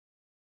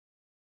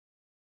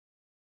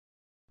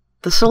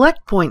The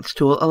Select Points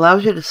tool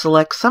allows you to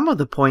select some of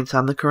the points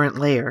on the current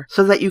layer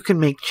so that you can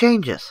make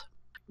changes.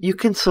 You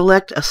can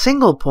select a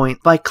single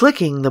point by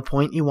clicking the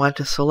point you want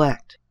to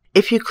select.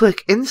 If you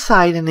click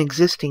inside an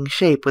existing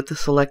shape with the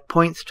Select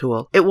Points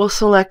tool, it will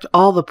select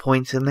all the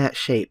points in that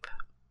shape.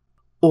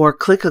 Or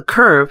click a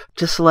curve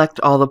to select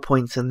all the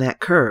points in that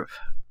curve.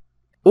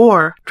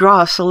 Or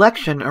draw a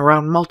selection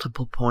around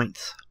multiple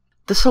points.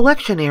 The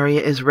selection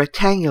area is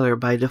rectangular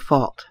by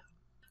default.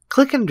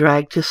 Click and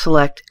drag to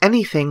select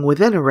anything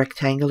within a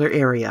rectangular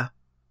area.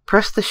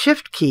 Press the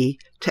Shift key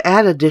to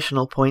add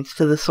additional points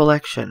to the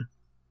selection.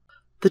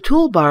 The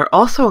toolbar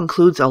also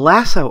includes a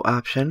Lasso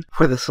option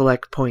for the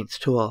Select Points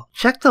tool.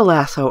 Check the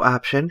Lasso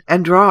option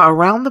and draw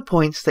around the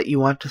points that you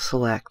want to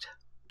select.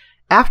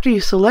 After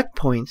you select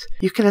points,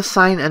 you can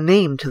assign a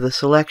name to the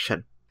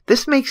selection.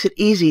 This makes it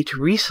easy to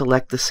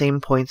reselect the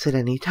same points at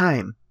any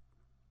time.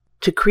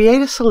 To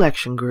create a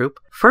selection group,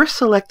 first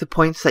select the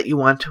points that you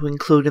want to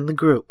include in the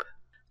group.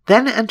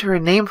 Then enter a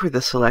name for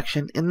the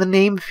selection in the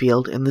Name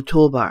field in the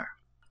toolbar.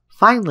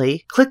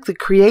 Finally, click the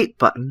Create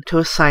button to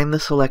assign the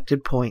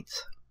selected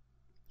points.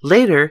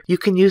 Later, you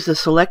can use the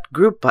Select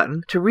Group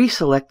button to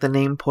reselect the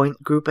name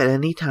point group at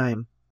any time.